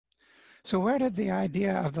So where did the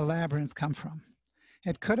idea of the labyrinth come from?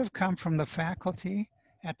 It could have come from the faculty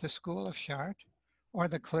at the School of Chartres, or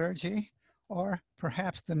the clergy, or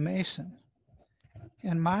perhaps the Mason.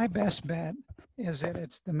 And my best bet is that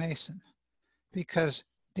it's the Mason, because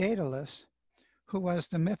Daedalus, who was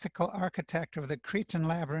the mythical architect of the Cretan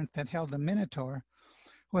labyrinth that held the Minotaur,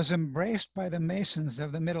 was embraced by the Masons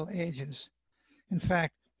of the Middle Ages. In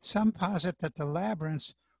fact, some posit that the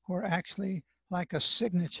labyrinths were actually like a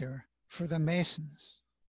signature for the Masons.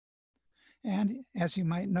 And as you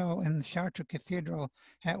might know, in the Chartres Cathedral,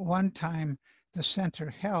 at one time, the center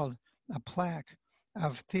held a plaque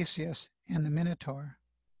of Theseus and the Minotaur.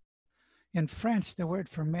 In French, the word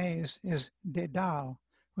for maze is dédale,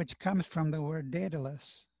 which comes from the word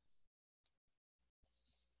Daedalus.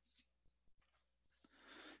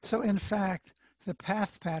 So in fact, the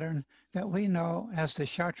path pattern that we know as the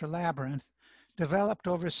Chartres Labyrinth developed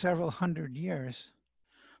over several hundred years.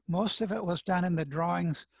 Most of it was done in the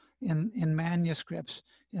drawings in manuscripts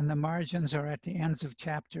in the margins or at the ends of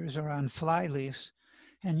chapters or on flyleaves,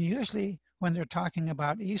 and usually when they're talking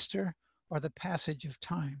about Easter or the passage of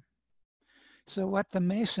time. So what the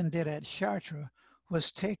Mason did at Chartres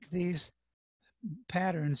was take these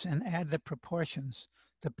patterns and add the proportions,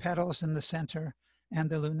 the petals in the center and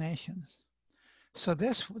the lunations. So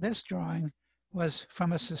this drawing was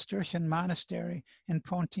from a Cistercian monastery in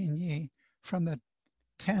Pontigny from the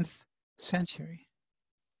 10th century.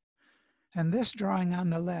 And this drawing on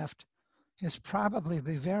the left is probably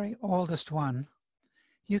the very oldest one.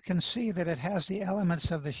 You can see that it has the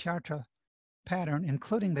elements of the Chartres pattern,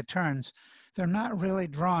 including the turns. They're not really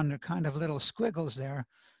drawn, they're kind of little squiggles there,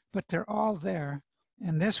 but they're all there.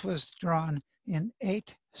 And this was drawn in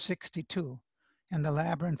 862, and the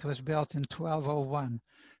labyrinth was built in 1201.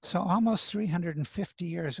 So almost 350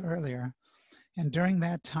 years earlier. And during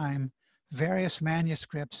that time, various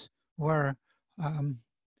manuscripts were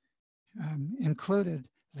included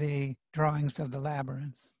the drawings of the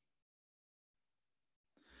labyrinth.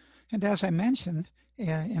 And as I mentioned,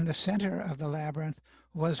 in the center of the labyrinth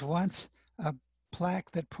was once a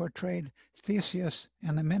plaque that portrayed Theseus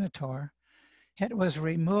and the Minotaur. It was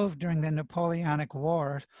removed during the Napoleonic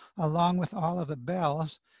Wars, along with all of the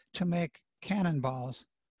bells, to make cannonballs.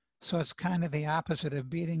 So it's kind of the opposite of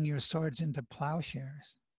beating your swords into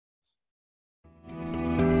plowshares.